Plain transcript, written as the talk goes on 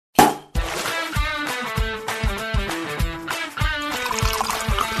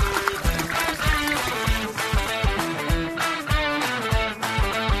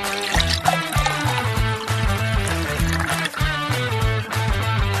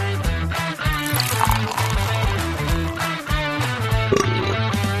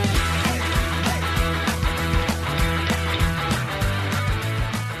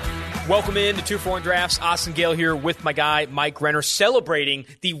Welcome in to 2-for-1 Drafts. Austin Gayle here with my guy, Mike Renner, celebrating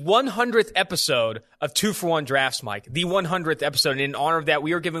the 100th episode of 2-for-1 Drafts, Mike. The 100th episode. And in honor of that,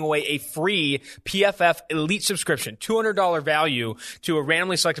 we are giving away a free PFF Elite subscription, $200 value to a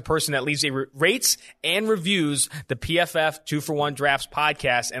randomly selected person that leaves rates and reviews the PFF 2-for-1 Drafts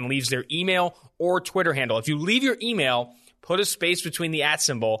podcast and leaves their email or Twitter handle. If you leave your email, put a space between the @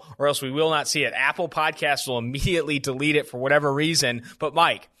 symbol, or else we will not see it. Apple Podcasts will immediately delete it for whatever reason. But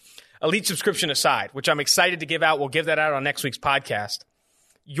Mike, Elite subscription aside, which I'm excited to give out, we'll give that out on next week's podcast.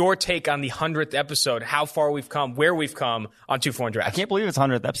 Your take on the 100th episode, how far we've come, where we've come on 2-for-1 Drafts. I can't believe it's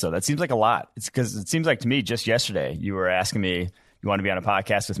 100th episode. That seems like a lot. It's because it seems like to me just yesterday you were asking me, you want to be on a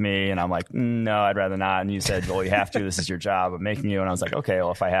podcast with me? And I'm like, no, I'd rather not. And you said, well, you have to. This is your job. I'm making you. And I was like, okay, well,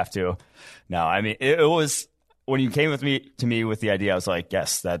 if I have to. No, I mean, it was when you came to me with the idea, I was like,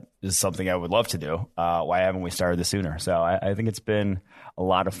 yes, that is something I would love to do. Why haven't we started this sooner? So I think it's been a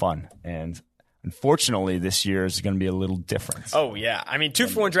lot of fun. And unfortunately, this year is going to be a little different. Oh, yeah. I mean,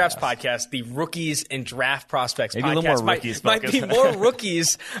 2-for-1 Drafts podcast, the rookies and draft prospects Maybe podcast. A little more rookies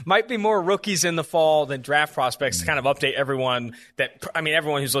might be more rookies in the fall than draft prospects to kind of update everyone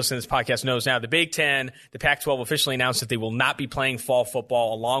everyone who's listening to this podcast knows now. The Big Ten, the Pac-12 officially announced that they will not be playing fall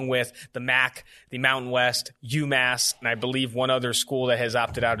football along with the MAC, the Mountain West, UMass, and I believe one other school that has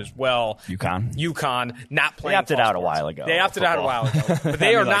opted out as well. UConn, not playing. They opted fall out sports. a while ago. They opted out a while ago. But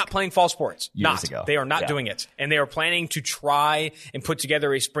they are not playing fall sports. Ago. They are not doing it. And they are planning to try and put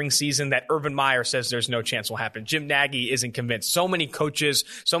together a spring season that Urban Meyer says there's no chance will happen. Jim Nagy isn't convinced. So many coaches,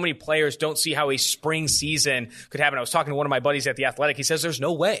 so many players don't see how a spring season could happen. I was talking to one of my buddies at The Athletic. He says there's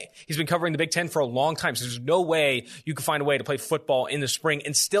no way. He's been covering the Big Ten for a long time. So there's no way you could find a way to play football in the spring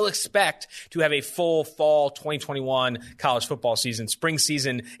and still expect to have a full fall 2021 college football season. Spring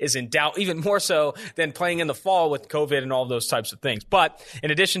season is in doubt, even more so than playing in the fall with COVID and all those types of things. But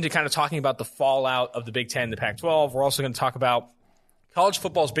in addition to kind of talking about the fallout of the Big Ten, the Pac-12, we're also going to talk about college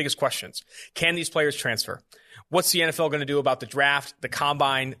football's biggest questions. Can these players transfer? What's the NFL going to do about the draft, the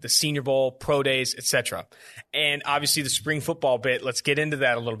combine, the Senior Bowl, pro days, etc.? And obviously the spring football bit, let's get into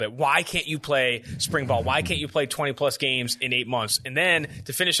that a little bit. Why can't you play spring ball? Why can't you play 20-plus games in 8 months? And then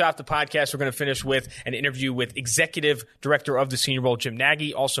to finish off the podcast, we're going to finish with an interview with Executive Director of the Senior Bowl, Jim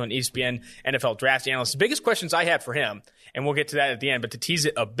Nagy, also an ESPN NFL draft analyst. The biggest questions I had for him, and we'll get to that at the end, but to tease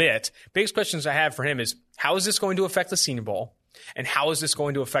it a bit, biggest questions I have for him is, how is this going to affect the Senior Bowl? And how is this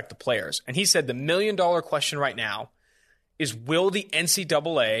going to affect the players? And he said the $1 million question right now is, will the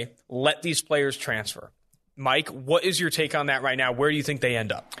NCAA let these players transfer? Mike, what is your take on that right now? Where do you think they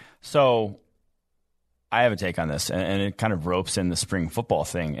end up? So I have a take on this, and it kind of ropes in the spring football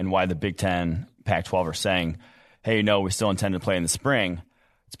thing and why the Big Ten, Pac-12 are saying, hey, no, we still intend to play in the spring.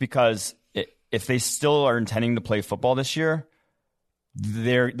 It's because if they still are intending to play football this year,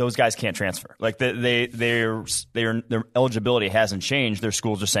 those guys can't transfer. Like their eligibility hasn't changed. Their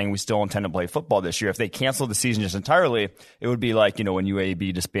schools are saying we still intend to play football this year. If they cancel the season just entirely, it would be like, when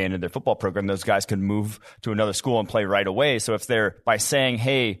UAB disbanded their football program, those guys could move to another school and play right away. So if they're by saying,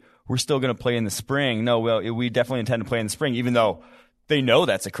 hey, we're still going to play in the spring, no, well, we definitely intend to play in the spring, even though they know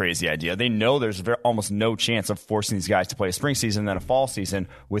that's a crazy idea. They know there's almost no chance of forcing these guys to play a spring season and then a fall season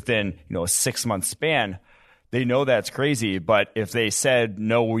within a 6-month span. They know that's crazy, but if they said,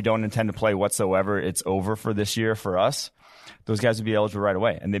 no, we don't intend to play whatsoever, it's over for this year for us, those guys would be eligible right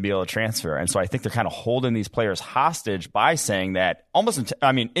away, and they'd be able to transfer. And so I think they're kind of holding these players hostage by saying that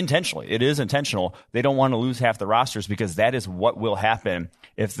intentionally. It is intentional. They don't want to lose half the rosters because that is what will happen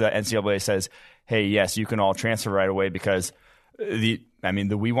if the NCAA says, hey, yes, you can all transfer right away because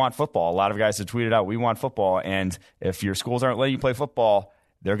we want football. A lot of guys have tweeted out, we want football, and if your schools aren't letting you play football,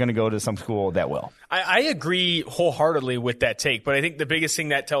 they're going to go to some school that will. I agree wholeheartedly with that take, but I think the biggest thing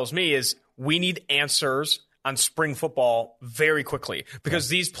that tells me is we need answers on spring football very quickly because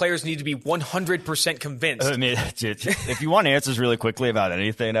these players need to be 100% convinced. I mean, if you want answers really quickly about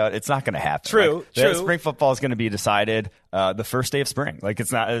anything, it's not going to happen. True. Spring football is going to be decided the first day of spring. Like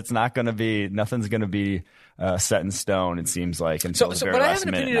it's not going to be, nothing's going to be set in stone, it seems like. Until but I have an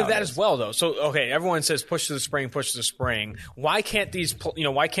opinion of that as well, though. So, okay, everyone says push to the spring. Why do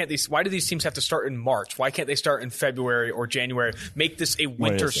these teams have to start in March? Why can't they start in February or January? Make this a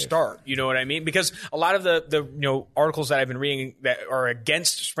winter start. You know what I mean? Because a lot of the articles that I've been reading that are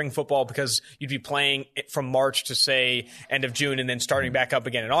against spring football because you'd be playing from March to say end of June and then starting back up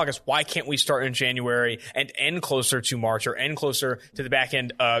again in August. Why can't we start in January and end closer to March or end closer to the back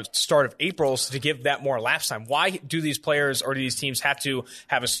end start of April to give that more lapse time? Why do these players or do these teams have to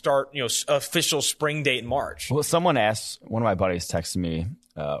have a start, official spring date in March? Well, someone asked, one of my buddies texted me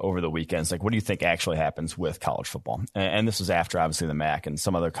over the weekends, like, what do you think actually happens with college football? And this was after, obviously, the MAC and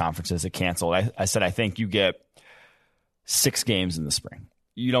some other conferences that canceled. I said, I think you get 6 games in the spring.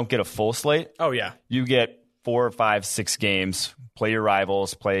 You don't get a full slate. Oh, yeah. You get 4, 5, 6 games, play your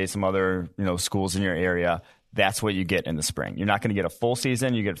rivals, play some other schools in your area. That's what you get in the spring. You're not going to get a full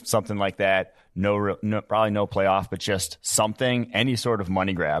season. You get something like that. No, probably no playoff, but just something, any sort of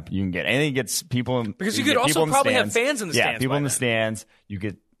money grab. You can get anything. Gets people because you could also probably have fans in the stands. Yeah, people in the stands. You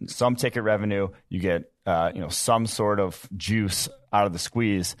get some ticket revenue. You get some sort of juice out of the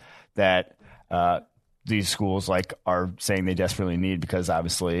squeeze that these schools are saying they desperately need, because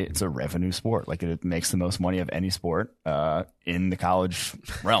obviously it's a revenue sport. Like, it makes the most money of any sport in the college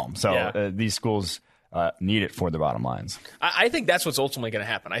realm. So these schools need it for their bottom lines. I think that's what's ultimately going to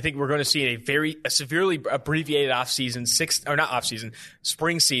happen. I think we're going to see a severely abbreviated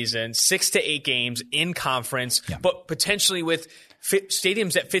spring season, 6 to 8 games in conference, but potentially with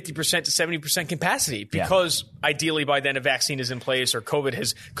stadiums at 50% to 70% capacity, because ideally by then a vaccine is in place or COVID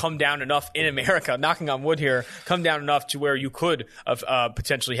has come down enough in America, knocking on wood here, come down enough to where you could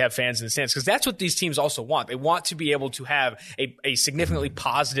potentially have fans in the stands. Because that's what these teams also want. They want to be able to have a significantly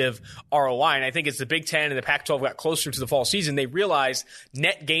positive ROI. And I think as the Big Ten and the Pac-12 got closer to the fall season, they realized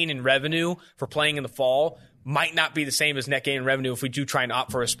net gain in revenue for playing in the fall might not be the same as net gain in revenue if we do try and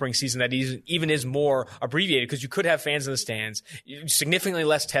opt for a spring season that even is more abbreviated, because you could have fans in the stands, significally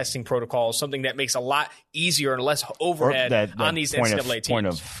less testing protocols, something that makes a lot easier and less overhead on these NCAA teams. Point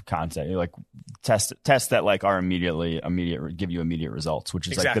of contact, tests that are immediate, give you immediate results, which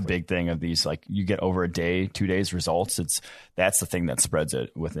is like the big thing of these. Like, you get over a day, 2 days results. That's the thing that spreads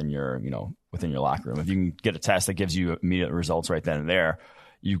it within your locker room. If you can get a test that gives you immediate results right then and there,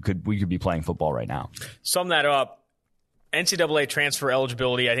 we could be playing football right now. Sum that up. NCAA transfer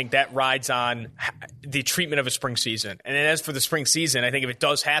eligibility, I think that rides on the treatment of a spring season. And then as for the spring season, I think if it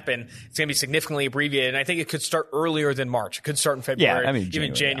does happen, it's going to be significantly abbreviated. And I think it could start earlier than March. It could start in February,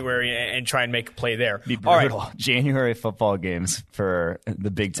 even January, and try and make a play there. Be brutal. All right. January football games for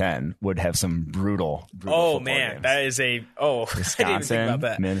the Big Ten would have some brutal football games. That is Wisconsin, I didn't even think about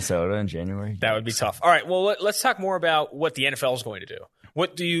that. Minnesota in January. That would be tough. All right, well, let's talk more about what the NFL is going to do.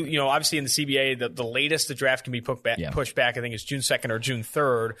 What do you obviously in the CBA, the latest the draft can be pushed back, I think is June 2nd or June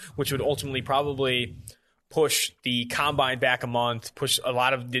 3rd, which would ultimately probably push the combine back a month, push a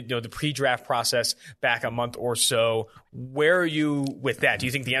lot of the pre-draft process back a month or so. Where are you with that? Do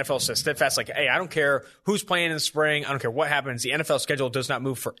you think the NFL says steadfast, like, hey, I don't care who's playing in the spring, I don't care what happens, the NFL schedule does not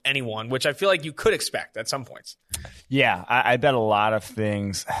move for anyone, which I feel like you could expect at some points? Yeah, I bet a lot of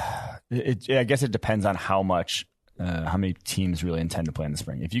things. I guess it depends on how many teams really intend to play in the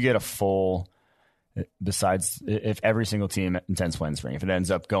spring. If you get a full, if every single team intends to play in the spring, if it ends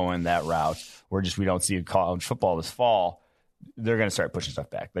up going that route where we don't see college football this fall, they're going to start pushing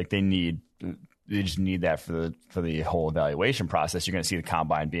stuff back. Like, they just need that for the whole evaluation process. You're going to see the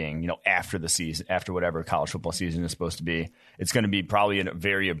combine being, after the season, after whatever college football season is supposed to be. It's going to be probably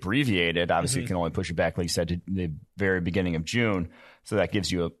very abbreviated. Obviously, you can only push it back, like you said, to the very beginning of June. So that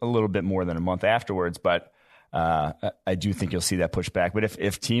gives you a little bit more than a month afterwards. But I do think you'll see that push back. But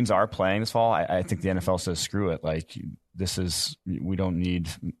if teams are playing this fall, I think the NFL says, screw it. Like, we don't need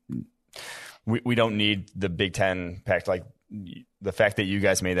the Big Ten pact. Like, the fact that you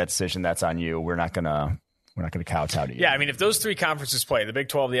guys made that decision, that's on you. We're not gonna kowtow to you. Yeah, I mean, if those 3 conferences play, the Big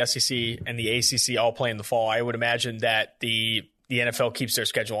 12, the SEC, and the ACC all play in the fall, I would imagine that the NFL keeps their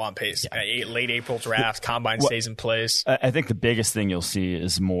schedule on pace. Yeah. Late April draft, combine stays in place. I think the biggest thing you'll see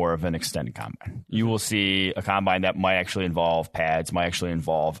is more of an extended combine. You will see a combine that might actually involve pads, might actually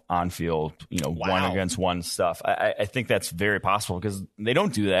involve on-field, one-against-one stuff. I think that's very possible, because they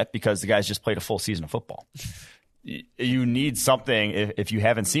don't do that because the guys just played a full season of football. You need something if you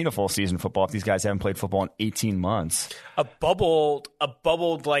haven't seen a full season of football, if these guys haven't played football in 18 months. A bubbled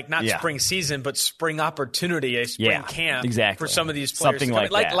like not spring season, but spring opportunity, a spring camp for some of these players. Something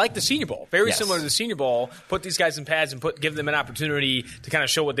like the Senior Bowl. Very similar to the Senior Bowl. Put these guys in pads and give them an opportunity to kind of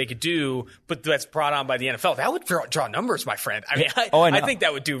show what they could do, but that's brought on by the NFL. That would draw numbers, my friend. I mean, I think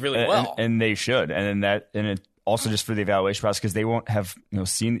that would do really well. And they should. And it also just for the evaluation process, because they won't have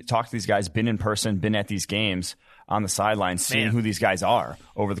talked to these guys, been in person, been at these games on the sidelines, seeing who these guys are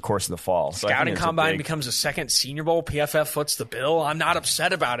over the course of the fall. So Scouting combine becomes a second Senior Bowl. PFF foots the bill. I'm not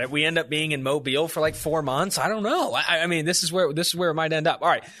upset about it. We end up being in Mobile for like 4 months. I don't know. I mean, this is where it might end up. All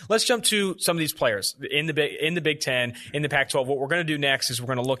right, let's jump to some of these players in the Big Ten, in the Pac-12. What we're going to do next is we're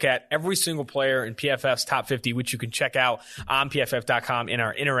going to look at every single player in PFF's top 50, which you can check out on PFF.com in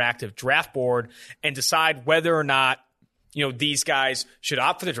our interactive draft board, and decide whether or not these guys should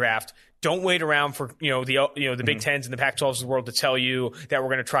opt for the draft, Don't wait around for the Big Tens and the Pac-12s of the world to tell you that we're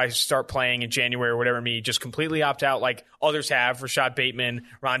going to try to start playing in January or whatever it may be. Just completely opt out like others have. Rashad Bateman,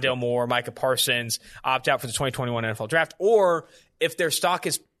 Rondale Moore, Micah Parsons opt out for the 2021 NFL Draft. Or if their stock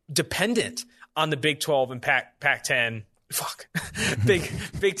is dependent on the Big 12 and Pac-10,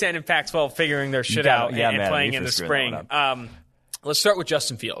 Big 10 and Pac-12 figuring their shit out and playing in the spring. Let's start with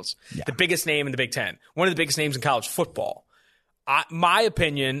Justin Fields, the biggest name in the Big Ten, one of the biggest names in college football. My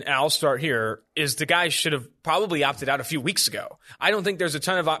opinion, and I'll start here, is the guy should have probably opted out a few weeks ago. I don't think there's a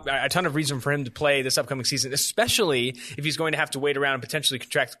ton of reason for him to play this upcoming season, especially if he's going to have to wait around and potentially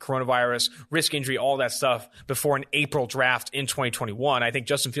contract the coronavirus, risk injury, all that stuff before an April draft in 2021. I think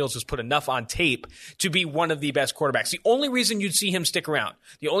Justin Fields has put enough on tape to be one of the best quarterbacks. The only reason you'd see him stick around,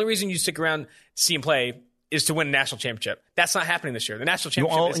 to see him play, is to win a national championship. That's not happening this year. The national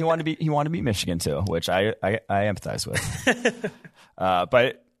championship. He wanted to beat Michigan too, which I empathize with.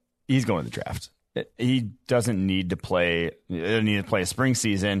 But he's going to the draft. He doesn't need to play. He doesn't need to play a spring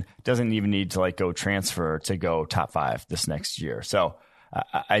season. Doesn't even need to go transfer to go top 5 this next year. So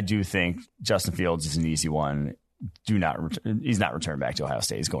I do think Justin Fields is an easy one. He's not returned back to Ohio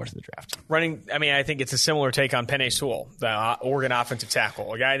State. He's going to the draft. I think it's a similar take on Penei Sewell, the Oregon offensive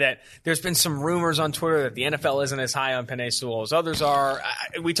tackle, a guy that there's been some rumors on Twitter that the NFL isn't as high on Penei Sewell as others are.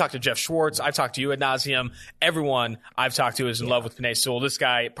 We talked to Jeff Schwartz. I've talked to you ad nauseum. Everyone I've talked to is in love with Penei Sewell. This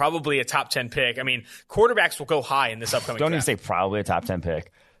guy, probably a top 10 pick. Quarterbacks will go high in this upcoming draft. Don't even say probably a top 10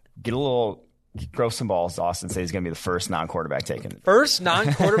 pick. Grow some balls to Austin, say he's going to be the first non-quarterback taken. First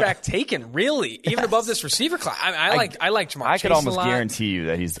non-quarterback taken, really? Even above this receiver class? I like Jamar I Chase could almost a lot. guarantee you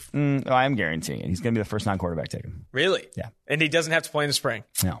that he's. I'm guaranteeing it. He's going to be the first non-quarterback taken. Really? Yeah. And he doesn't have to play in the spring?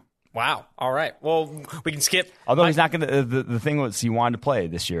 No. Wow. All right. Well, we can skip. Although he's not going to. The thing was, he wanted to play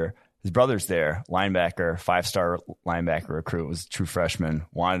this year. His brother's there, linebacker, 5-star linebacker recruit, was a true freshman,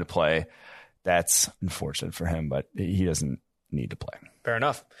 wanted to play. That's unfortunate for him, but he doesn't need to play. Fair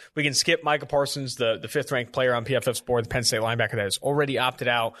enough. We can skip Micah Parsons, the 5th-ranked player on PFF's board, the Penn State linebacker that has already opted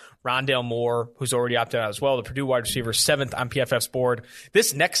out. Rondale Moore, who's already opted out as well, the Purdue wide receiver, 7th on PFF's board.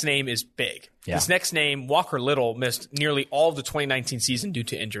 This next name is big. Yeah. This next name, Walker Little, missed nearly all of the 2019 season due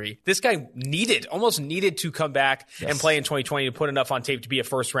to injury. This guy almost needed to come back and play in 2020 to put enough on tape to be a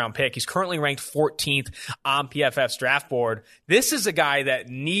first-round pick. He's currently ranked 14th on PFF's draft board. This is a guy that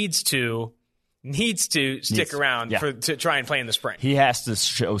needs to stick around to try and play in the spring. He has to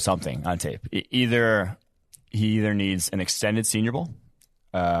show something on tape. He either needs an extended Senior Bowl,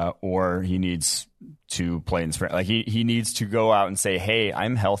 or he needs to play in the spring. He needs to go out and say, "Hey,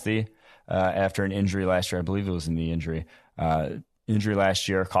 I'm healthy." After an injury last year, I believe it was a knee injury. Injury last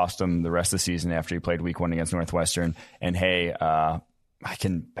year cost him the rest of the season after he played Week 1 against Northwestern. And hey, I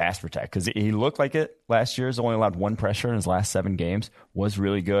can pass protect, because he looked like it last year. He's only allowed 1 pressure in his last 7 games. Was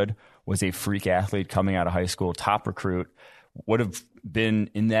really good. Was a freak athlete coming out of high school, top recruit. Would have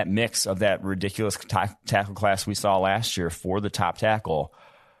been in that mix of that ridiculous tackle class we saw last year for the top tackle,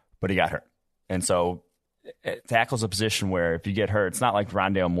 but he got hurt. And so tackle's a position where if you get hurt, it's not like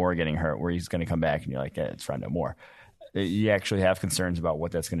Rondale Moore getting hurt where he's going to come back and you're like, it's Rondale Moore. You actually have concerns about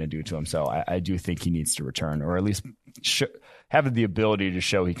what that's going to do to him. So I do think he needs to return, or at least have the ability to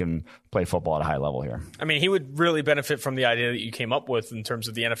show he can play football at a high level here. He would really benefit from the idea that you came up with in terms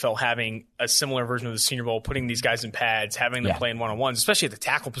of the NFL having a similar version of the Senior Bowl, putting these guys in pads, having them play in one-on-ones, especially at the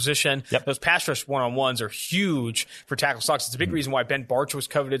tackle position. Yep. Those pass rush one-on-ones are huge for tackle stocks. It's a big reason why Ben Barch was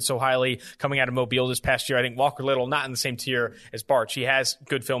coveted so highly coming out of Mobile this past year. I think Walker Little, not in the same tier as Barch. He has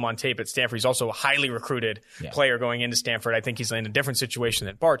good film on tape at Stanford. He's also a highly recruited player going into Stanford. I think he's in a different situation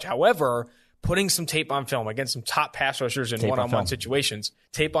than Barch. However, putting some tape on film against some top pass rushers in one-on-one situations.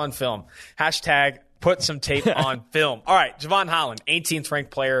 Tape on film. Hashtag put some tape on film. All right, Javon Holland, 18th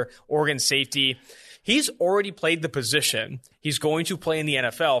ranked player, Oregon safety. He's already played the position. He's going to play in the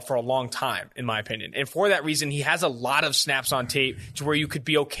NFL for a long time, in my opinion. And for that reason, he has a lot of snaps on tape to where you could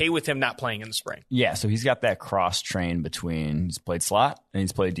be okay with him not playing in the spring. Yeah, so he's got that cross-train between he's played slot and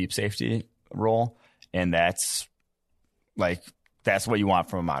he's played deep safety role, and that's what you want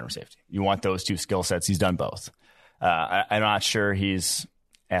from a modern safety. You want those 2 skill sets. He's done both. I'm not sure he's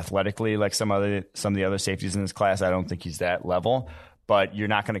athletically like some of the other safeties in this class. I don't think he's that level, but you're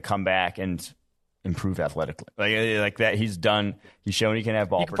not going to come back and improve athletically like that. He's shown he can have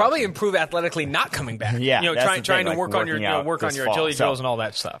ball. You could probably improve athletically not coming back. Yeah, trying to work on your agility drills and all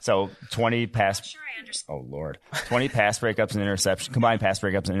that stuff. So 20 pass. Oh Lord, 20 pass breakups and interceptions, combined pass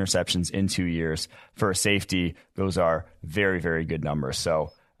breakups and interceptions in 2 years for a safety. Those are very, very good numbers.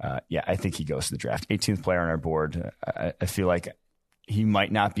 So I think he goes to the draft. 18th player on our board. I feel like he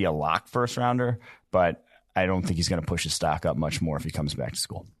might not be a lock first rounder, but I don't think he's going to push his stock up much more if he comes back to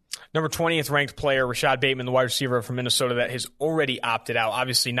school. Number 20th ranked player, Rashad Bateman, the wide receiver from Minnesota that has already opted out.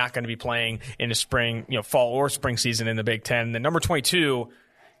 Obviously not going to be playing in the spring, fall or spring season in the Big Ten. And then number 22,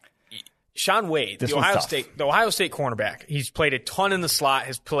 Shaun Wade, the Ohio State cornerback. He's played a ton in the slot,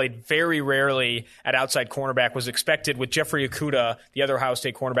 has played very rarely at outside cornerback, was expected with Jeffrey Okudah, the other Ohio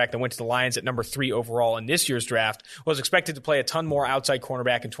State cornerback that went to the Lions at number 3 overall in this year's draft, was expected to play a ton more outside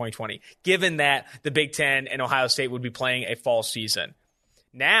cornerback in 2020, given that the Big Ten and Ohio State would be playing a fall season.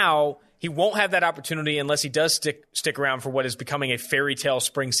 Now, he won't have that opportunity unless he does stick around for what is becoming a fairy tale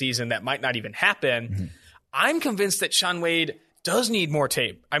spring season that might not even happen. Mm-hmm. I'm convinced that Shaun Wade does need more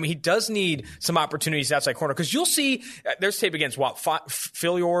tape. I mean, he does need some opportunities outside corner because you'll see there's tape against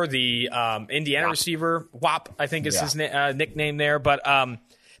Filior, the Indiana receiver. Wap, I think is his nickname there. But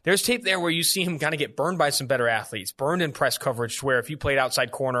there's tape there where you see him kind of get burned by some better athletes, burned in press coverage where if you played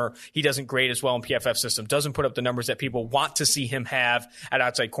outside corner, he doesn't grade as well in PFF system, doesn't put up the numbers that people want to see him have at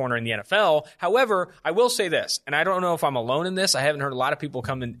outside corner in the NFL. However, I will say this, and I don't know if I'm alone in this. I haven't heard a lot of people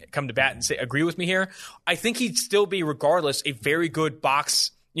come to bat and agree with me here. I think he'd still be, regardless, a very good box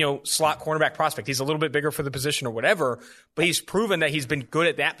slot cornerback prospect. He's a little bit bigger for the position or whatever, but he's proven that he's been good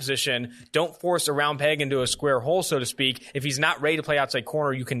at that position. Don't force a round peg into a square hole, so to speak. If he's not ready to play outside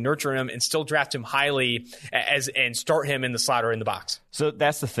corner, you can nurture him and still draft him highly and start him in the slot or in the box. So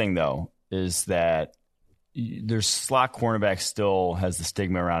that's the thing, though, is that there's slot cornerback still has the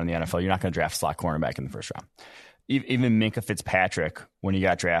stigma around in the NFL. You're not going to draft slot cornerback in the first round. Even Minkah Fitzpatrick, when he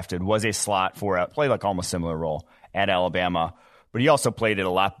got drafted, was a slot played like almost similar role at Alabama. But he also played it a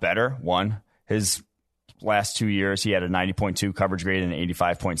lot better. His last 2 years, he had a 90.2 coverage grade and an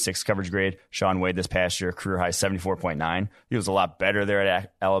 85.6 coverage grade. Shaun Wade this past year, career high 74.9. He was a lot better there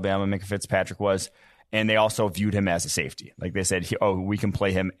at Alabama, Minkah Fitzpatrick was. And they also viewed him as a safety. Like they said, we can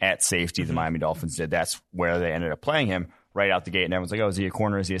play him at safety. The Miami Dolphins did. That's where they ended up playing him right out the gate. And everyone's like, is he a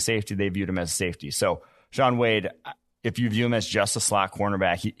corner? Is he a safety? They viewed him as a safety. So Shaun Wade, if you view him as just a slot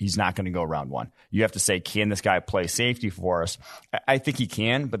cornerback, he's not going to go round one. You have to say, can this guy play safety for us? I think he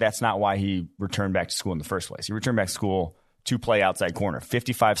can, but that's not why he returned back to school in the first place. He returned back to school to play outside corner,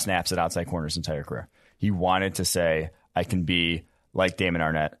 55 snaps at outside corner his entire career. He wanted to say, I can be like Damon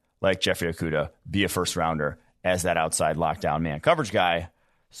Arnett, like Jeffrey Okudah, be a first rounder as that outside lockdown man coverage guy.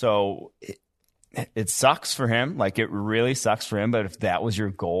 So it sucks for him. Like, it really sucks for him. But if that was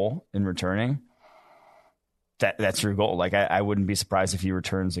your goal in returning, that's your goal. Like, I wouldn't be surprised if he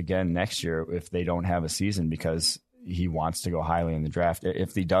returns again next year if they don't have a season, because he wants to go highly in the draft.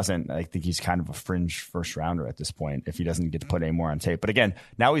 If he doesn't, I think he's kind of a fringe first rounder at this point if he doesn't get to put any more on tape. But again,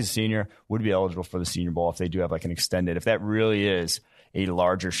 now he's a senior, would be eligible for the Senior Bowl if they do have like an extended. If that really is a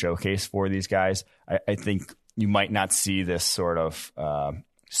larger showcase for these guys, I think you might not see this sort of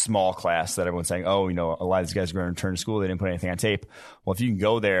small class that everyone's saying, a lot of these guys are going to return to school. They didn't put anything on tape. Well, if you can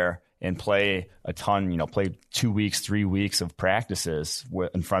go there and play a ton, play 2 weeks, 3 weeks of practices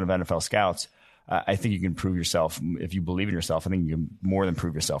in front of NFL scouts, I think you can prove yourself. If you believe in yourself, I think you can more than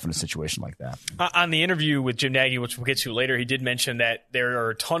prove yourself in a situation like that. On the interview with Jim Nagy, which we'll get to later, he did mention that there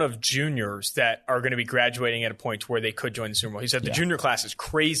are a ton of juniors that are going to be graduating at a point where they could join the Senior Bowl. He said the junior class is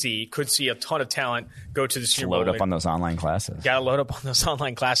crazy, could see a ton of talent go to the Senior Bowl. Load up on those online classes. Got to load up on those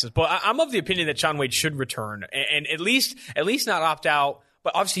online classes. But I'm of the opinion that Shaun Wade should return and at least not opt out.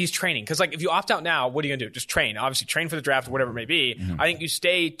 But obviously he's training, because like if you opt out now, what are you gonna do? Just train. Obviously train for the draft or whatever it may be. Mm-hmm. I think you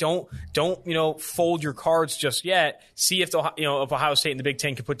stay. Don't fold your cards just yet. See if if Ohio State and the Big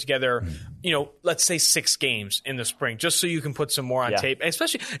Ten can put together let's say 6 games in the spring, just so you can put some more on tape. And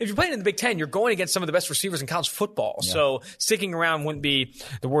especially if you're playing in the Big Ten, you're going against some of the best receivers in college football. Yeah. So sticking around wouldn't be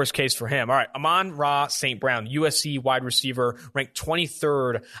the worst case for him. All right, Amon-Ra St. Brown, USC wide receiver, ranked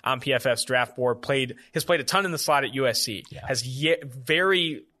 23rd on PFF's draft board. Has played a ton in the slot at USC. Yeah. Has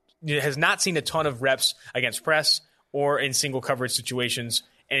not seen a ton of reps against press or in single coverage situations.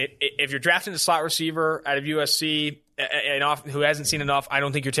 And if you're drafting a slot receiver out of USC who hasn't seen enough, I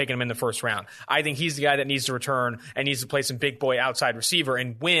don't think you're taking him in the first round. I think he's the guy that needs to return and needs to play some big boy outside receiver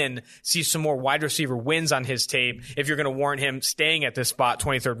and see some more wide receiver wins on his tape if you're going to warrant him staying at this spot,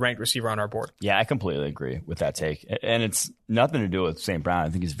 23rd ranked receiver on our board. Yeah, I completely agree with that take. And it's nothing to do with St. Brown. I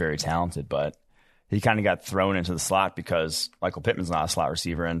think he's very talented, but he kind of got thrown into the slot because Michael Pittman's not a slot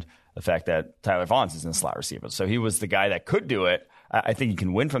receiver and the fact that Tyler Vaughns isn't a slot receiver. So he was the guy that could do it. I think he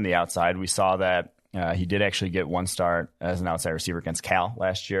can win from the outside. We saw that he did actually get one start as an outside receiver against Cal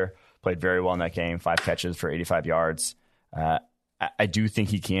last year. Played very well in that game, 5 catches for 85 yards. I do think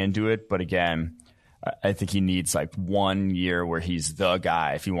he can do it, but again, I think he needs like 1 year where he's the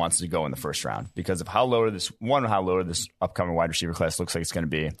guy if he wants to go in the first round, because of how loaded this upcoming wide receiver class looks like it's going to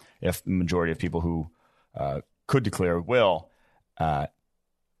be. If the majority of people who could declare will,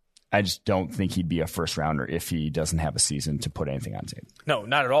 I just don't think he'd be a first rounder if he doesn't have a season to put anything on tape. No,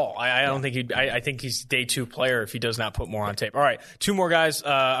 not at all. I don't think I think he's a day 2 player if he does not put more on tape. All right, 2 more guys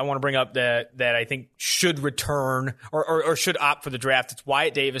I want to bring up that I think should return or should opt for the draft. It's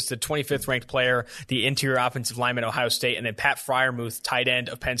Wyatt Davis, the 25th ranked player, the interior offensive lineman at Ohio State, and then Pat Freiermuth, tight end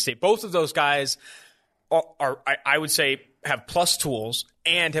of Penn State. Both of those guys are I would say, have plus tools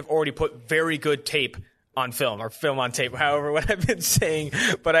and have already put very good tape on film or film on tape, however, what I've been saying.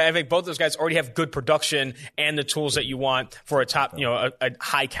 But I think both those guys already have good production and the tools that you want for a top, a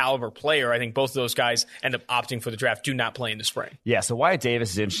high caliber player. I think both of those guys end up opting for the draft, do not play in the spring. Yeah. So Wyatt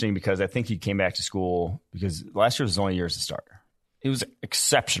Davis is interesting because I think he came back to school because last year was his only year as a starter. He was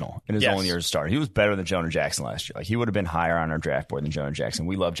exceptional in his only year as a starter. He was better than Jonah Jackson last year. Like, he would have been higher on our draft board than Jonah Jackson.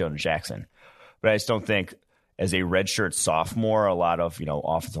 We love Jonah Jackson, but I just don't think, as a redshirt sophomore, a lot of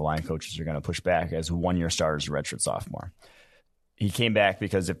offensive line coaches are going to push back as 1-year starters, a redshirt sophomore. He came back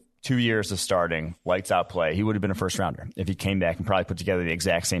because if 2 years of starting, lights out play, he would have been a first rounder. If he came back and probably put together the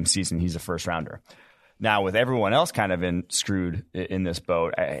exact same season, he's a first rounder. Now, with everyone else kind of screwed in this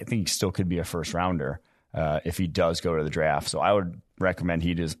boat, I think he still could be a first rounder if he does go to the draft. So I would recommend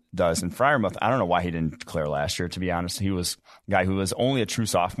he does. And Freiermuth, I don't know why he didn't declare last year, to be honest. He was a guy who was only a true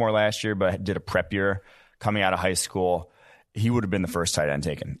sophomore last year, but did a prep year coming out of high school. He would have been the first tight end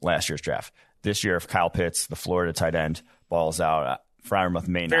taken last year's draft. This year, if Kyle Pitts, the Florida tight end, balls out, Freiermuth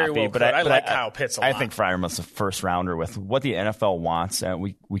may not be. But I like Kyle Pitts a lot. I think Freiermuth's a first rounder with what the NFL wants. And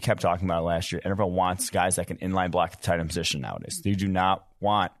we kept talking about it last year. NFL wants guys that can inline block the tight end position nowadays. They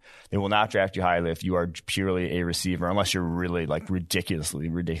will not draft you highly if you are purely a receiver, unless you're really ridiculously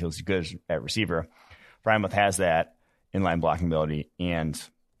good at receiver. Freiermuth has that inline blocking ability and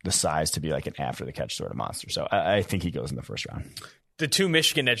the size to be like an after the catch sort of monster. So I think he goes in the first round. The 2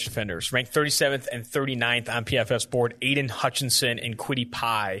 Michigan edge defenders, ranked 37th and 39th on PFF's board, Aiden Hutchinson and Kwity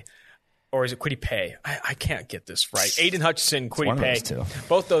Paye. Or is it Kwity Paye? I can't get this right. Aiden Hutchinson, Kwity Paye.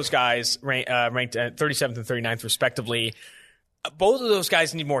 Both those guys ranked 37th and 39th respectively. Both of those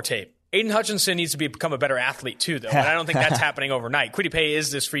guys need more tape. Aiden Hutchinson needs to become a better athlete too, though. And I don't think that's happening overnight. Kwity Paye is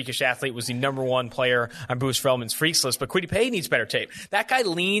this freakish athlete, was the number 1 player on Bruce Feldman's freaks list, but Kwity Paye needs better tape. That guy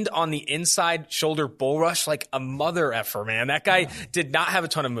leaned on the inside shoulder bull rush like a mother effer, man. That guy did not have a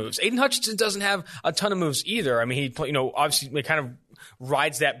ton of moves. Aiden Hutchinson doesn't have a ton of moves either. I mean, he, obviously kind of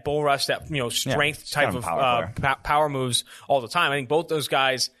rides that bull rush, that, strength type of power moves all the time. I think both those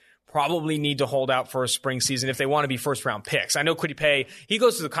guys probably need to hold out for a spring season if they want to be first-round picks. I know Kwity Paye, he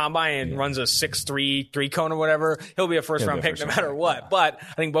goes to the combine and runs a 6'3", 3-cone or whatever. He'll be a first-round pick no matter what. But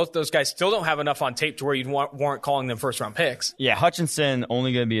I think both those guys still don't have enough on tape to where you'd warrant calling them first-round picks. Yeah, Hutchinson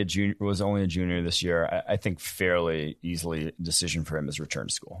only going to be was only a junior this year. I think fairly easily a decision for him is return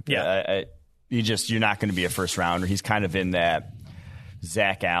to school. Yeah. You're not going to be a first-rounder. He's kind of in that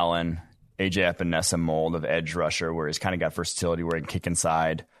Zach Allen, AJ Epinesa mold of edge rusher where he's kind of got versatility where he can kick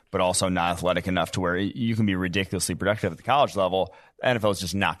inside, but also not athletic enough to where you can be ridiculously productive at the college level. The NFL is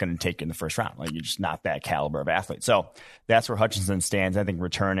just not going to take you in the first round. Like, you're just not that caliber of athlete. So that's where Hutchinson stands, I think,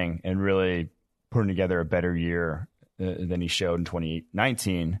 returning and really putting together a better year than he showed in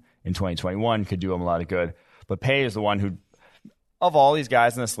 2019. In 2021 could do him a lot of good. But Paye is the one who, of all these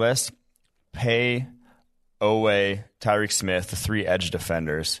guys on this list, Paye, Oweh, Tyreek Smith, the 3 edge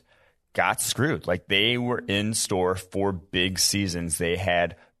defenders, got screwed. Like, they were in store for big seasons. They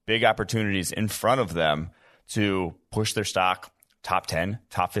had big opportunities in front of them to push their stock top 10,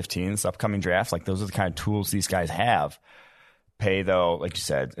 top 15 this upcoming draft. Like, those are the kind of tools these guys have. Paye, though, like you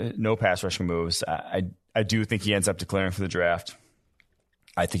said, no pass rushing moves. I do think he ends up declaring for the draft.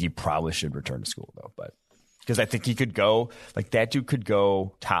 I think he probably should return to school, though, but because I think he could go, like, that dude could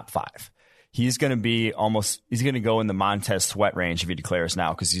go top 5. He's going to go in the Montez Sweat range if he declares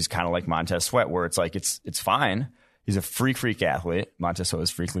now, because he's kind of like Montez Sweat, where it's like, it's fine. He's a freak athlete. Montez Sweat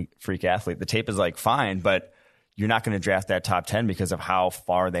is freak athlete. The tape is like fine, but you're not going to draft that top 10 because of how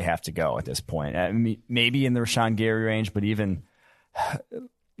far they have to go at this point. I mean, maybe in the Rashawn Gary range, but even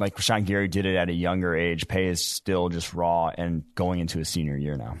like Rashawn Gary did it at a younger age. Paye is still just raw and going into his senior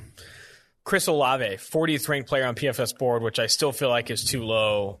year now. Chris Olave, 40th ranked player on PFS board, which I still feel like is too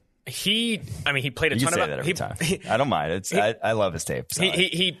low. He played a ton of every time. I don't mind. I love his tape. So.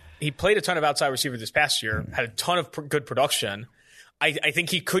 He played a ton of outside receiver this past year. Had a ton of good production. I think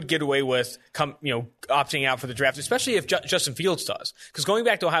he could get away with opting out for the draft, especially if Justin Fields does. Because going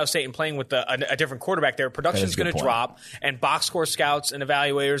back to Ohio State and playing with a different quarterback there, production is going to drop, and box score scouts and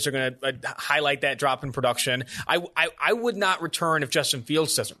evaluators are going to highlight that drop in production. I would not return if Justin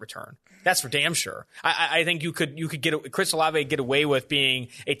Fields doesn't return. That's for damn sure. I think you could get Chris Olave get away with being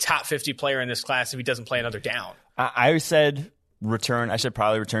a top 50 player in this class if he doesn't play another down. I said return. I should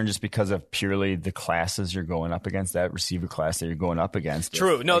probably return just because of purely the classes you're going up against, that receiver class that you're going up against.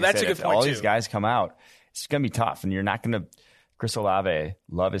 True. No, that's a good point, all too. These guys come out, it's going to be tough, and you're not going to – Chris Olave,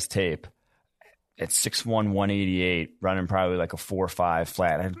 love his tape. At 6'1", 188, running probably like a 4.5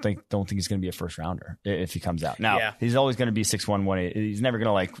 flat. I don't think he's going to be a first rounder if he comes out. Now, he's always going to be 6'1", 188. He's never going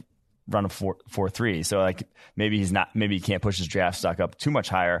to like run a 4.3. So like maybe he can't push his draft stock up too much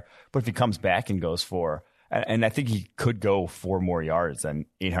higher. But if he comes back and goes for, and I think he could go 4 more yards than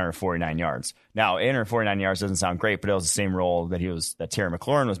 849 yards. Now, 849 yards doesn't sound great, but it was the same role that Terry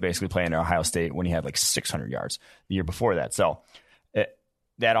McLaurin was basically playing at Ohio State when he had like 600 yards the year before that. So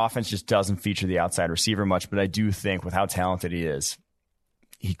that offense just doesn't feature the outside receiver much, but I do think with how talented he is,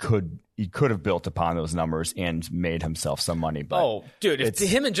 he could have built upon those numbers and made himself some money. But if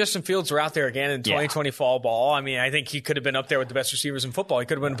him and Justin Fields were out there again in 2020 fall ball, I mean, I think he could have been up there with the best receivers in football. He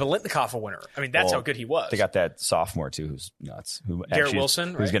could have been a Biletnikoff winner. I mean, that's how good he was. They got that sophomore too, who's nuts. Garrett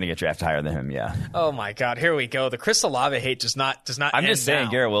Wilson, who's going to get drafted higher than him. Yeah. Oh my God, here we go. The Chris Olave hate does not. I'm just saying,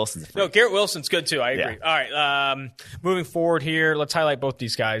 now. Garrett Wilson's. No, Garrett Wilson's good too. I agree. Yeah. All right, moving forward here, let's highlight both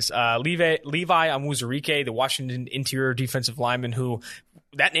these guys. Levi Onwuzurike, the Washington interior defensive lineman, who.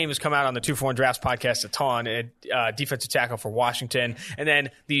 That name has come out on the 2-for-1 Drafts podcast a ton, defensive tackle for Washington. And then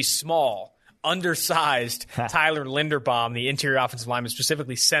the small, undersized Tyler Linderbaum, the interior offensive lineman,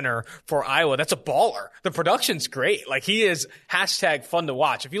 specifically center for Iowa. That's a baller. The production's great. Like, he is #fun to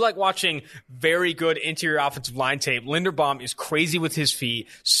watch. If you like watching very good interior offensive line tape, Linderbaum is crazy with his feet,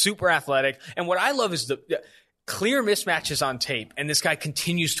 super athletic. And what I love is the clear mismatches on tape, and this guy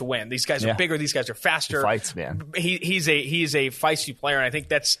continues to win. These guys are bigger. These guys are faster. He fights, man. He's a feisty player, and I think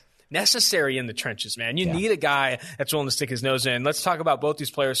that's necessary in the trenches, man. You need a guy that's willing to stick his nose in. Let's talk about both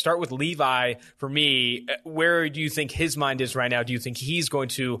these players. Start with Levi. For me, where do you think his mind is right now? Do you think he's going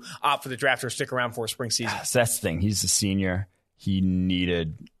to opt for the draft or stick around for a spring season? So that's the thing. He's a senior. He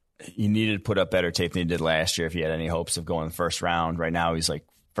needed to put up better tape than he did last year if he had any hopes of going in the first round. Right now, he's like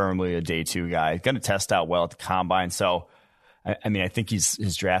firmly a day 2 guy. Going to test out well at the combine. So, I mean, I think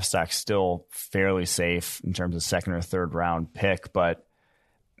his draft stock's still fairly safe in terms of second or third round pick, but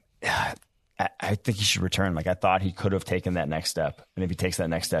I think he should return. Like, I thought he could have taken that next step. And if he takes that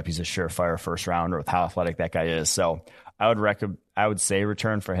next step, he's a surefire first rounder with how athletic that guy is. So I would say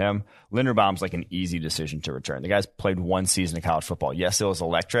return for him. Linderbaum's like an easy decision to return. The guy's played 1 season of college football. Yes, it was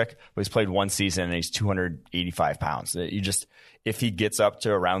electric, but he's played 1 season and he's 285 pounds. If he gets up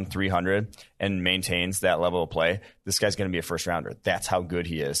to around 300 and maintains that level of play, this guy's going to be a first rounder. That's how good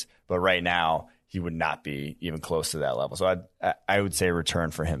he is. But right now, he would not be even close to that level. So I would say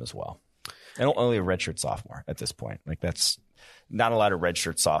return for him as well. And only a redshirt sophomore at this point. Like, that's not a lot of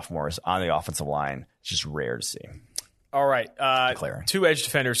redshirt sophomores on the offensive line. It's just rare to see. All right. 2 edge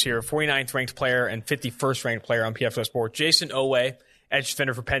defenders here, 49th ranked player and 51st ranked player on PFF Sport. Jayson Oweh, edge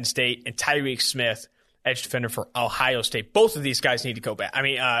defender for Penn State, and Tyreek Smith, edge defender for Ohio State. Both of these guys need to go back.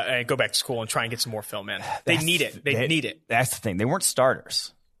 Go back to school and try and get some more film, man. They need it. They need it. That's the thing. They weren't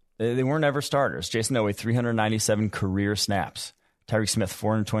starters. They weren't ever starters. Jayson Oweh, 397 career snaps. Tyreek Smith,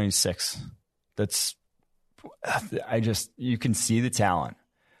 426. You can see the talent.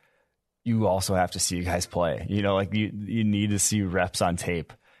 You also have to see you guys play. You know, like you need to see reps on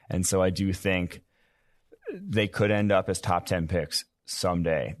tape. And so I do think they could end up as top 10 picks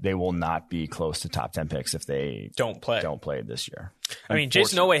someday. They will not be close to top 10 picks if they don't play this year. I mean,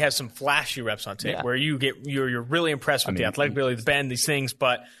 Jayson Oweh has some flashy reps on tape where you're really impressed with the athletic ability, the bend, these things,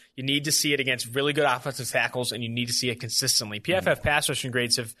 but you need to see it against really good offensive tackles, and you need to see it consistently. PFF pass rushing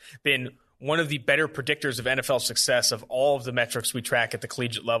grades have been one of the better predictors of NFL success of all of the metrics we track at the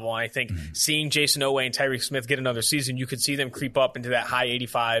collegiate level. And I think seeing Jayson Oweh and Tyreek Smith get another season, you could see them creep up into that high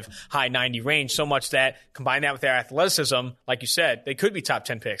 85, high 90 range, so much that combine that with their athleticism, like you said, they could be top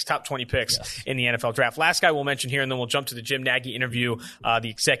 10 picks, top 20 picks in the NFL draft. Last guy we'll mention here, and then we'll jump to the Jim Nagy interview, the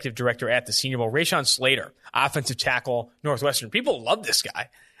executive director at the Senior Bowl, Rashawn Slater, offensive tackle, Northwestern. People love this guy.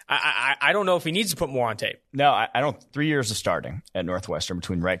 I don't know if he needs to put more on tape. No, I don't. 3 years of starting at Northwestern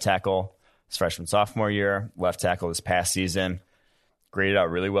between right tackle, his freshman, sophomore year, left tackle this past season. Graded out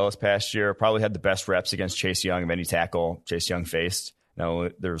really well this past year. Probably had the best reps against Chase Young of any tackle Chase Young faced. Now,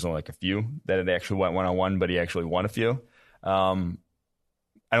 there was only like a few that they actually went one-on-one, but he actually won a few. I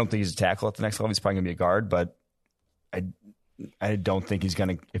don't think he's a tackle at the next level. He's probably going to be a guard, but I don't think he's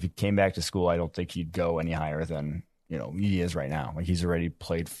going to – if he came back to school, I don't think he'd go any higher than – he is right now. Like, he's already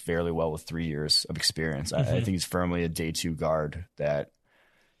played fairly well with 3 years of experience. I think he's firmly a day 2 guard that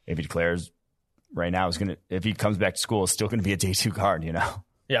if he declares right now is going to, if he comes back to school, is still going to be a day 2 guard,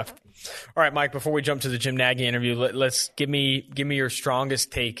 Yeah. All right, Mike, before we jump to the Jim Nagy interview, let's give me your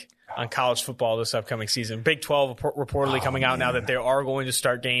strongest take on college football this upcoming season. Big 12 reportedly coming out now that they are going to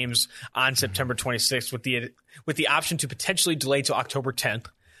start games on September 26th with the option to potentially delay to October 10th,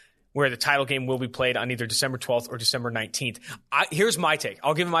 where the title game will be played on either December 12th or December 19th. Here's my take.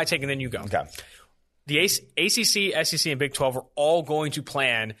 I'll give you my take and then you go. Okay. The ACC, SEC, and Big 12 are all going to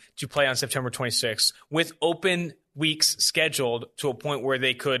plan to play on September 26th with open weeks scheduled to a point where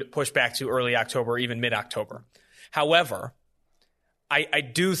they could push back to early October or even mid-October. However, I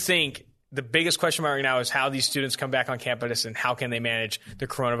do think the biggest question mark right now is how these students come back on campus and how can they manage the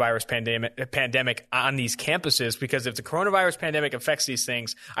coronavirus pandemic on these campuses. Because if the coronavirus pandemic affects these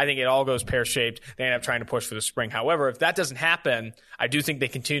things, I think it all goes pear-shaped. They end up trying to push for the spring. However, if that doesn't happen, I do think they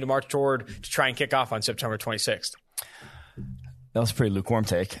continue to march toward to try and kick off on September 26th. That was a pretty lukewarm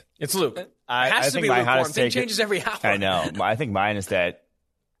take. It's Luke. It I has to think be my lukewarm. hottest Thing take changes every hour. I know. I think mine is that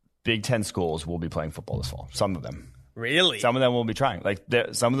Big Ten schools will be playing football this fall. Some of them. Really? Some of them will be trying. Like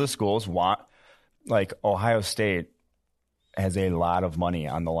some of the schools want, like Ohio State has a lot of money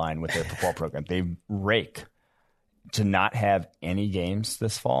on the line with their football program. They rake to not have any games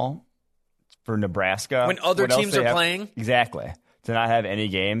this fall for Nebraska. When other teams are playing? Exactly. To not have any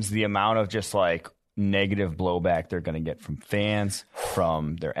games, the amount of just like negative blowback they're going to get from fans,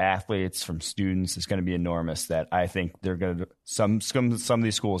 from their athletes, from students is going to be enormous. That I think they're going to some of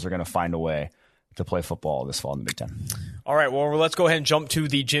these schools are going to find a way to play football this fall in the Big Ten. All right, well, let's go ahead and jump to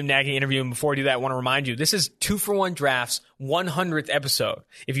the Jim Nagy interview. And before we do that, I want to remind you, this is 2-for-1 Draft's 100th episode.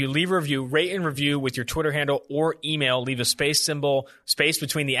 If you leave a review, rate and review with your Twitter handle or email, leave a space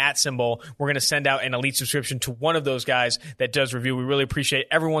between the @ symbol. We're going to send out an elite subscription to one of those guys that does review. We really appreciate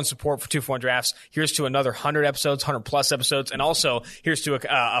everyone's support for 2-for-1 Drafts. Here's to another 100 episodes, 100-plus episodes, and also here's to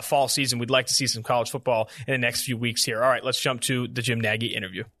a fall season. We'd like to see some college football in the next few weeks here. All right, let's jump to the Jim Nagy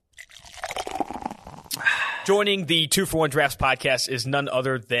interview. Joining the 2-for-1 Drafts podcast is none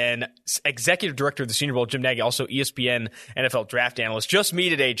other than Executive Director of the Senior Bowl, Jim Nagy, also ESPN NFL Draft Analyst. Just me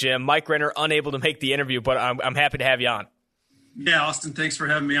today, Jim. Mike Renner unable to make the interview, but I'm happy to have you on. Yeah, Austin, thanks for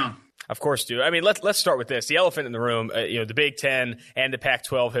having me on. Of course, dude. I mean, let's start with this. The elephant in the room, the Big Ten and the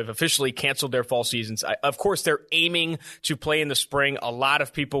Pac-12 have officially canceled their fall seasons. Of course, they're aiming to play in the spring. A lot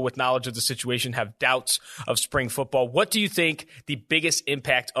of people with knowledge of the situation have doubts of spring football. What do you think the biggest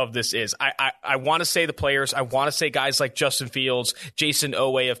impact of this is? I want to say the players. I want to say guys like Justin Fields, Jayson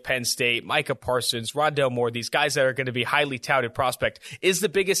Oweh of Penn State, Micah Parsons, Rondale Moore, these guys that are going to be highly touted prospect. Is the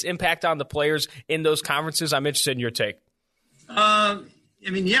biggest impact on the players in those conferences? I'm interested in your take. I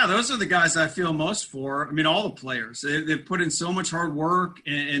mean, yeah, those are the guys I feel most for. I mean, all the players. They've put in so much hard work,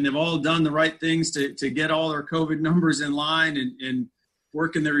 and they've all done the right things to get all their COVID numbers in line and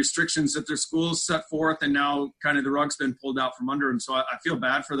working the restrictions that their schools set forth, and now kind of the rug's been pulled out from under them. So I feel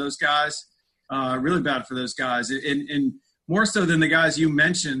bad for those guys, really bad for those guys. And more so than the guys you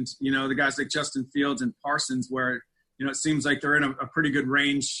mentioned, the guys like Justin Fields and Parsons, where, it seems like they're in a pretty good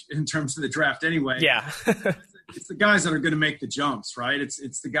range in terms of the draft anyway. Yeah. It's the guys that are going to make the jumps, right?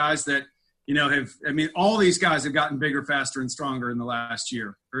 It's the guys that, all these guys have gotten bigger, faster, and stronger in the last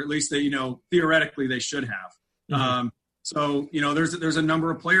year, or at least they, theoretically they should have. Mm-hmm. So, there's a number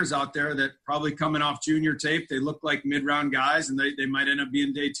of players out there that probably coming off junior tape, they look like mid-round guys, and they might end up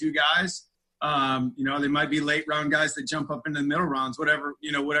being day two guys. They might be late round guys that jump up into the middle rounds, whatever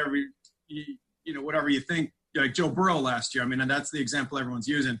you think, like Joe Burrow last year. I mean, and that's the example everyone's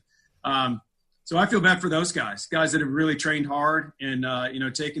using. So I feel bad for those guys that have really trained hard and,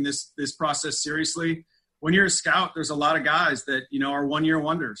 taken this process seriously. When you're a scout, there's a lot of guys that, are 1-year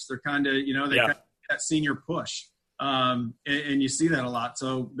wonders. They're kind of, kind of that senior push. And you see that a lot.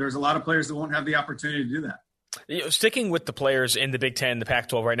 So there's a lot of players that won't have the opportunity to do that. Sticking with the players in the Big Ten, the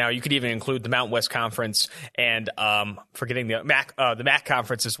Pac-12 right now, you could even include the Mountain West Conference and forgetting the MAC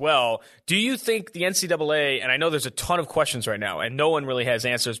conference as well. Do you think the NCAA, and I know there's a ton of questions right now and no one really has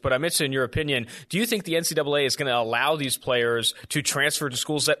answers, but I'm interested in your opinion, do you think the NCAA is going to allow these players to transfer to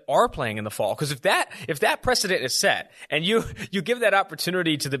schools that are playing in the fall? Because if that precedent is set and you give that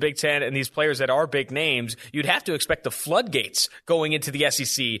opportunity to the Big Ten and these players that are big names, you'd have to expect the floodgates going into the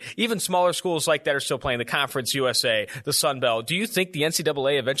SEC, even smaller schools like that are still playing the conference. USA, the Sun Belt. Do you think the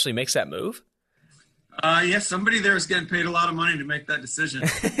NCAA eventually makes that move? Yes, somebody there is getting paid a lot of money to make that decision.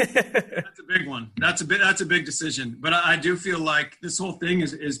 That's a big one. That's a big decision. But I do feel like this whole thing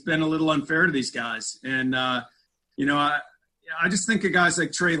has been a little unfair to these guys. And, I just think of guys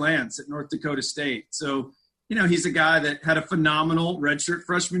like Trey Lance at North Dakota State. So, he's a guy that had a phenomenal redshirt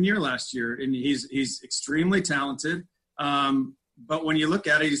freshman year last year, and he's extremely talented. But when you look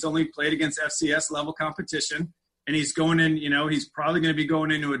at it, he's only played against FCS level competition, and he's going in, he's probably going to be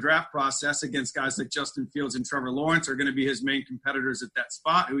going into a draft process against guys like Justin Fields and Trevor Lawrence are going to be his main competitors at that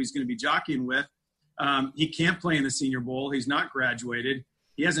spot, who he's going to be jockeying with. He can't play in the Senior Bowl. He's not graduated.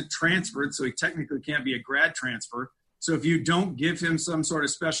 He hasn't transferred, so he technically can't be a grad transfer. So if you don't give him some sort of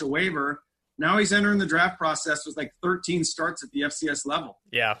special waiver, now he's entering the draft process with like 13 starts at the FCS level.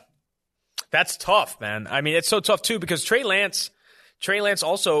 Yeah. That's tough, man. I mean, it's so tough, too, because Trey Lance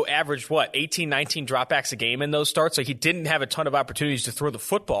also averaged, 18, 19 dropbacks a game in those starts. Like, he didn't have a ton of opportunities to throw the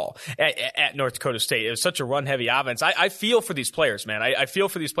football at North Dakota State. It was such a run-heavy offense. I feel for these players, man. I feel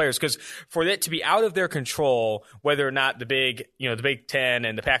for these players because for it to be out of their control, whether or not the Big Ten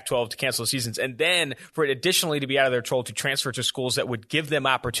and the Pac-12 to cancel the seasons, and then for it additionally to be out of their control to transfer to schools that would give them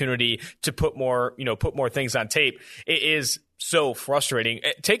opportunity to put more things on tape, it is so frustrating.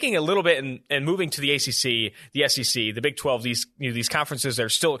 Taking a little bit and moving to the ACC, the SEC, the Big 12, these conferences that are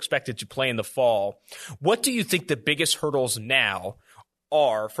still expected to play in the fall. What do you think the biggest hurdles now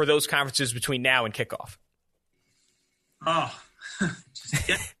are for those conferences between now and kickoff?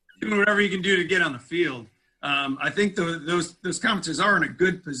 Just doing whatever you can do to get on the field. I think those conferences are in a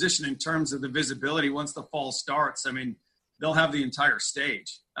good position in terms of the visibility once the fall starts. I mean, they'll have the entire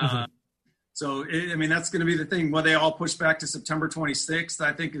stage. So, that's going to be the thing. Well, they all push back to September 26th,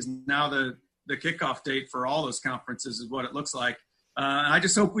 I think, is now the kickoff date for all those conferences is what it looks like. I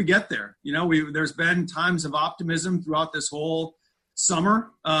just hope we get there. There's been times of optimism throughout this whole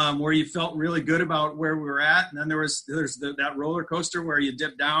summer where you felt really good about where we were at. And then there's that roller coaster where you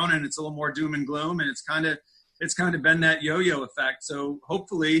dip down and it's a little more doom and gloom. And it's kind of been that yo-yo effect. So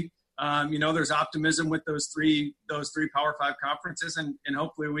hopefully, there's optimism with those three Power 5 conferences, and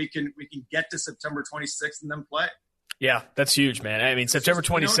hopefully we can get to September 26th and then play. Yeah, that's huge, man. I mean, September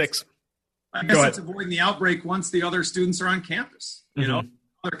 26th. I guess it's avoiding the outbreak once the other students are on campus. They're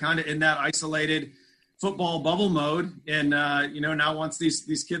kind of in that isolated football bubble mode, and now once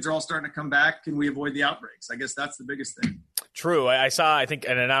these kids are all starting to come back, can we avoid the outbreaks? I guess that's the biggest thing. True. I saw, I think,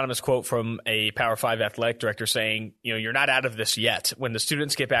 an anonymous quote from a Power 5 athletic director saying, you're not out of this yet. When the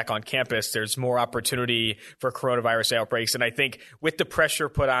students get back on campus, there's more opportunity for coronavirus outbreaks. And I think with the pressure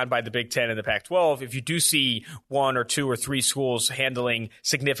put on by the Big Ten and the Pac-12, if you do see 1 or 2 or 3 schools handling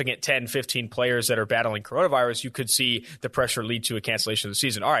significant 10, 15 players that are battling coronavirus, you could see the pressure lead to a cancellation of the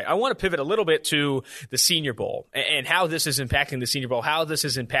season. All right, I want to pivot a little bit to the Senior Bowl and how this is impacting the Senior Bowl, how this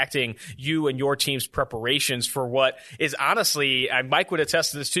is impacting you and your team's preparations for what is honestly, Mike would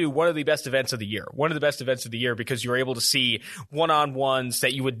attest to this too, one of the best events of the year, because you're able to see one-on-ones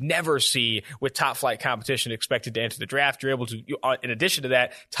that you would never see with top flight competition expected to enter the draft. You're able to, in addition to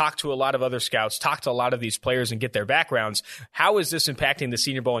that, talk to a lot of other scouts, talk to a lot of these players and get their backgrounds. How is this impacting the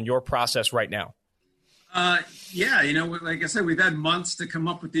Senior Bowl in your process right now? Like I said, we've had months to come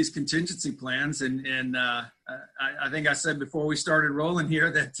up with these contingency plans. And I think I said before we started rolling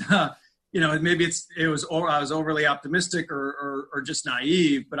here that, maybe I was overly optimistic or just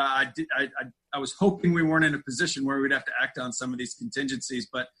naive, but I was hoping we weren't in a position where we'd have to act on some of these contingencies.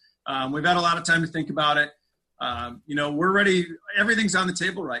 But we've had a lot of time to think about it. We're ready. Everything's on the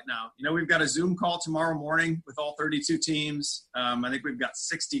table right now. We've got a Zoom call tomorrow morning with all 32 teams. I think we've got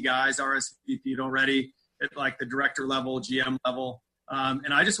 60 guys RSVP'd already at like the director level, GM level.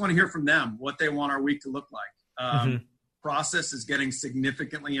 And I just want to hear from them what they want our week to look like. Process is getting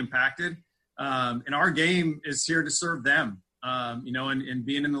significantly impacted. And our game is here to serve them, and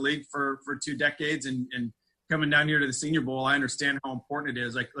being in the league for 2 decades and coming down here to the Senior Bowl, I understand how important it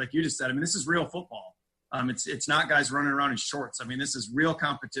is. Like you just said, this is real football. It's not guys running around in shorts. This is real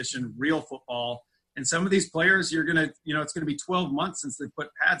competition, real football. And some of these players, it's going to be 12 months since they put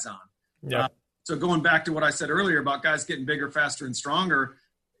pads on. Yeah. So going back to what I said earlier about guys getting bigger, faster, and stronger,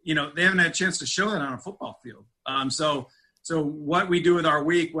 they haven't had a chance to show that on a football field. So what we do with our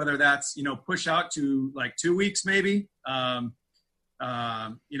week, whether that's, push out to like 2 weeks, maybe,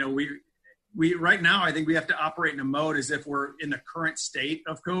 we right now, I think we have to operate in a mode as if we're in the current state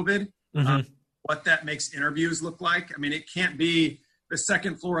of COVID, what that makes interviews look like. It can't be the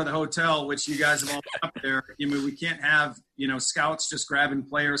second floor of the hotel, which you guys have all been up there. We can't have, scouts just grabbing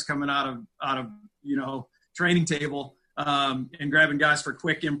players coming out of training table and grabbing guys for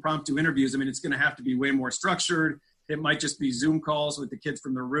quick impromptu interviews. It's going to have to be way more structured. It might just be Zoom calls with the kids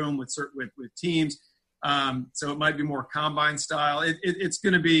from the room with teams. So it might be more combine style. It's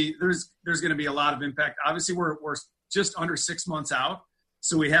going to be, there's going to be a lot of impact. Obviously we're just under 6 months out,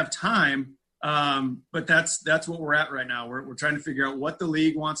 so we have time. But that's what we're at right now. We're trying to figure out what the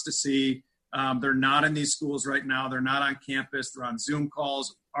league wants to see. They're not in these schools right now. They're not on campus. They're on Zoom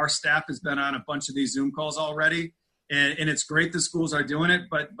calls. Our staff has been on a bunch of these Zoom calls already, and it's great the schools are doing it,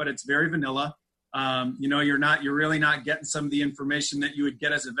 but it's very vanilla. You're really not getting some of the information that you would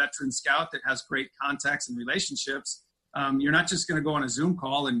get as a veteran scout that has great contacts and relationships. You're not just going to go on a Zoom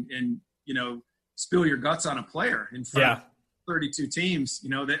call and spill your guts on a player in front of 32 teams,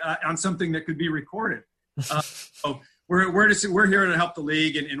 on something that could be recorded. So we're here to help the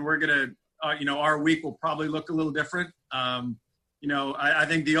league, and we're going to, our week will probably look a little different. I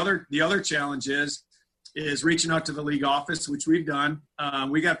think the other challenge is reaching out to the league office, which we've done.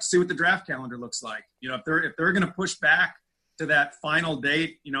 We got to see what the draft calendar looks like. If they're going to push back to that final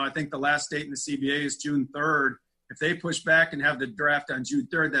date, I think the last date in the CBA is June 3rd. If they push back and have the draft on June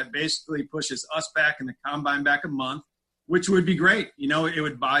 3rd, that basically pushes us back and the combine back a month, which would be great. It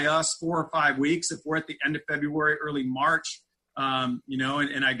would buy us 4 or 5 weeks if we're at the end of February, early March. And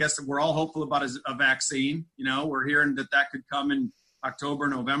I guess we're all hopeful about a vaccine. We're hearing that could come in October,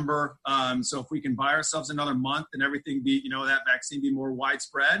 November. So if we can buy ourselves another month and everything be, that vaccine be more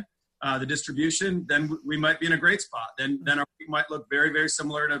widespread, the distribution, then we might be in a great spot. Then our week might look very, very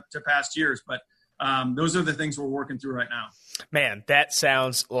similar to past years. But those are the things we're working through right now. Man, that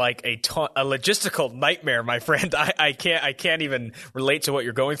sounds like a logistical nightmare, my friend. I can't even relate to what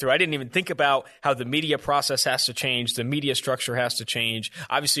you're going through. I didn't even think about how the media process has to change, the media structure has to change.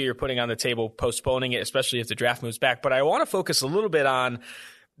 Obviously, you're putting on the table postponing it, especially if the draft moves back. But I want to focus a little bit on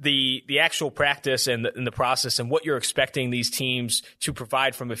the actual practice and the process and what you're expecting these teams to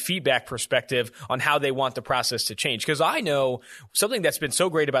provide from a feedback perspective on how they want the process to change. Because I know something that's been so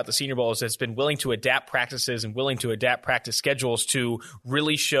great about the Senior Bowl is it's been willing to adapt practices and willing to adapt practice schedules to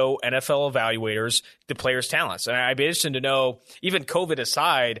really show NFL evaluators the players' talents. And I'd be interested to know, even COVID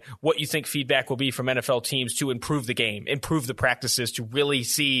aside, what you think feedback will be from NFL teams to improve the game, improve the practices, to really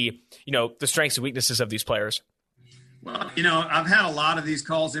see, the strengths and weaknesses of these players. Well, I've had a lot of these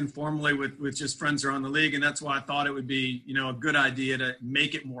calls informally with just friends around the league, and that's why I thought it would be, a good idea to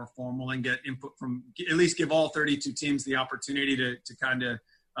make it more formal and get input from, at least give all 32 teams the opportunity to kind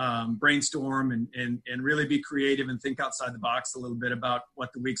of brainstorm and really be creative and think outside the box a little bit about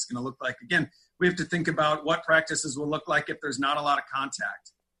what the week's going to look like. Again, we have to think about what practices will look like if there's not a lot of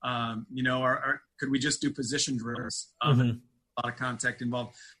contact. Or could we just do position drills? A lot of contact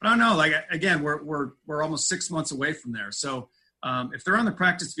involved, but I don't know. Like, again, we're almost 6 months away from there. So if they're on the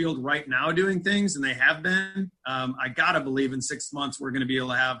practice field right now doing things, and they have been, I gotta believe in 6 months we're going to be able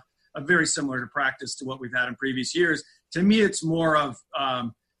to have a very similar to practice to what we've had in previous years. To me, it's more of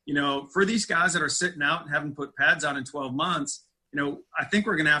for these guys that are sitting out and haven't put pads on in 12 months. I think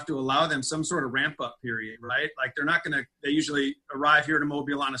we're going to have to allow them some sort of ramp up period, right? Like they usually arrive here to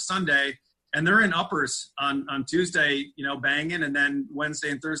Mobile on a Sunday, and they're in uppers on Tuesday, banging, and then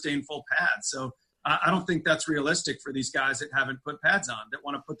Wednesday and Thursday in full pads. So I don't think that's realistic for these guys that haven't put pads on, that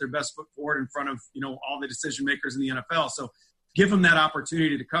want to put their best foot forward in front of, all the decision makers in the NFL. So give them that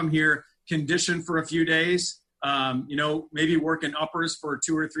opportunity to come here, condition for a few days, maybe work in uppers for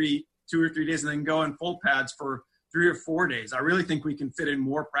two or three days, and then go in full pads for 3 or 4 days. I really think we can fit in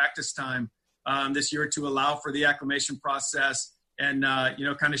more practice time this year to allow for the acclimation process and,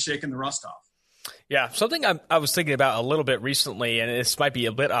 kind of shaking the rust off. Yeah, something I was thinking about a little bit recently, and this might be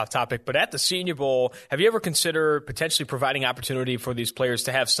a bit off topic, but at the Senior Bowl, have you ever considered potentially providing opportunity for these players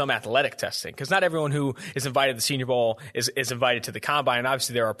to have some athletic testing? Because not everyone who is invited to the Senior Bowl is invited to the Combine, and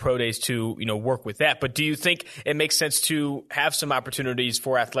obviously there are pro days to work with that. But do you think it makes sense to have some opportunities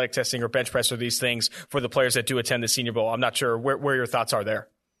for athletic testing or bench press or these things for the players that do attend the Senior Bowl? I'm not sure where your thoughts are there.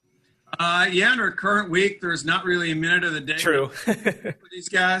 In our current week, there's not really a minute of the day True. for these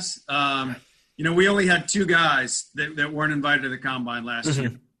guys. We only had 2 guys that weren't invited to the Combine last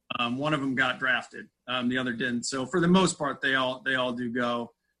year. One of them got drafted. The other didn't. So for the most part, they all do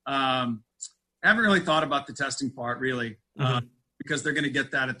go. I haven't really thought about the testing part really, because they're going to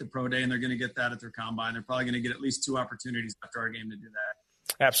get that at the pro day and they're going to get that at their Combine. They're probably going to get at least 2 opportunities after our game to do that.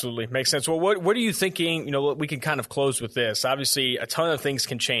 Absolutely. Makes sense. Well, what are you thinking? We can kind of close with this. Obviously, a ton of things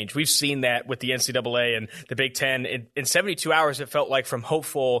can change. We've seen that with the NCAA and the Big Ten. In 72 hours, it felt like from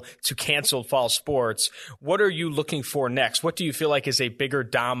hopeful to canceled fall sports. What are you looking for next? What do you feel like is a bigger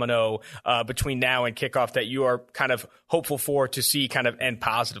domino between now and kickoff that you are kind of hopeful for to see kind of end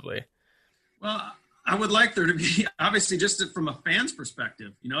positively? Well, I would like there to be, obviously, just from a fan's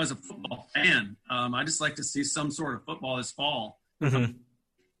perspective, as a football fan, I just like to see some sort of football this fall.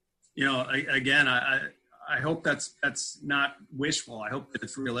 Again, I hope that's not wishful. I hope that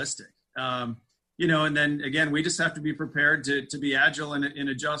it's realistic. And then again, we just have to be prepared to be agile and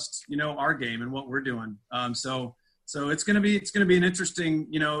adjust, our game and what we're doing. So it's going to be an interesting,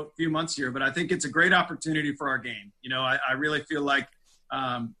 few months here, but I think it's a great opportunity for our game. I really feel like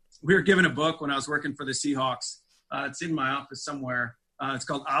we were given a book when I was working for the Seahawks. It's in my office somewhere. It's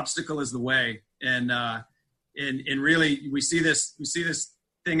called Obstacle is the Way. And really we see this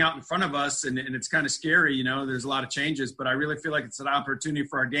thing out in front of us, and it's kind of scary. You know, there's a lot of changes, but I really feel like it's an opportunity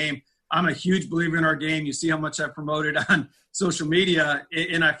for our game. I'm a huge believer in our game. You see how much I've promoted on social media,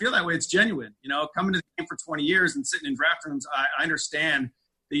 and I feel that way. It's genuine. You know, coming to the game for 20 years and sitting in draft rooms, I understand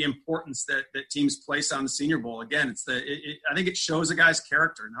the importance that teams place on the Senior Bowl. Again, I think it shows a guy's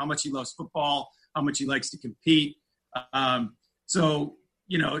character and how much he loves football, how much he likes to compete. So,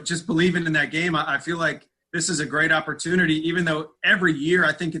 you know, just believing in that game, I feel like this is a great opportunity, even though every year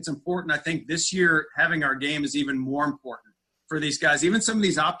I think it's important. I think this year having our game is even more important for these guys. Even some of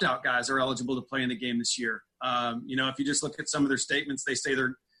these opt-out guys are eligible to play in the game this year. You know, if you just look at some of their statements, they say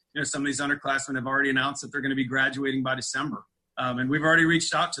some of these underclassmen have already announced that they're going to be graduating by December. And we've already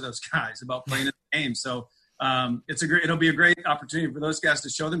reached out to those guys about playing in the game. So it'll be a great opportunity for those guys to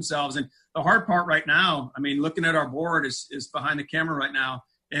show themselves. And the hard part right now, I mean, looking at our board is behind the camera right now,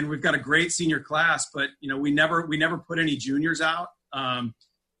 and we've got a great senior class, but you know, we never put any juniors out.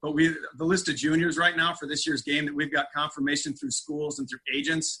 But the list of juniors right now for this year's game that we've got confirmation through schools and through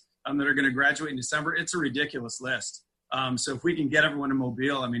agents that are going to graduate in December, it's a ridiculous list. So if we can get everyone in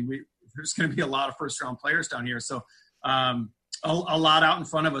Mobile, I mean, there's going to be a lot of first-round players down here. So a lot out in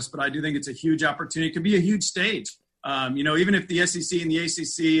front of us, but I do think it's a huge opportunity. It could be a huge stage. You know, even if the SEC and the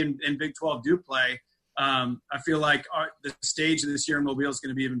ACC and Big 12 do play, I feel like the stage this year in Mobile is going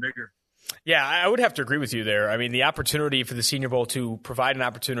to be even bigger. Yeah, I would have to agree with you there. I mean, the opportunity for the Senior Bowl to provide an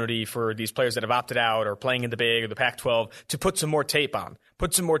opportunity for these players that have opted out or playing in the Big or the Pac-12 to put some more tape on.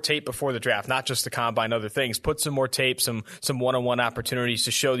 Put some more tape before the draft, not just the combine, other things. Put some more tape, some one-on-one opportunities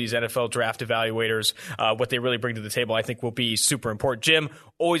to show these NFL draft evaluators what they really bring to the table, I think will be super important. Jim,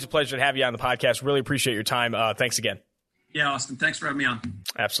 always a pleasure to have you on the podcast. Really appreciate your time. Thanks again. Yeah, Austin, thanks for having me on.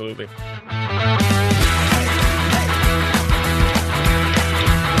 Absolutely.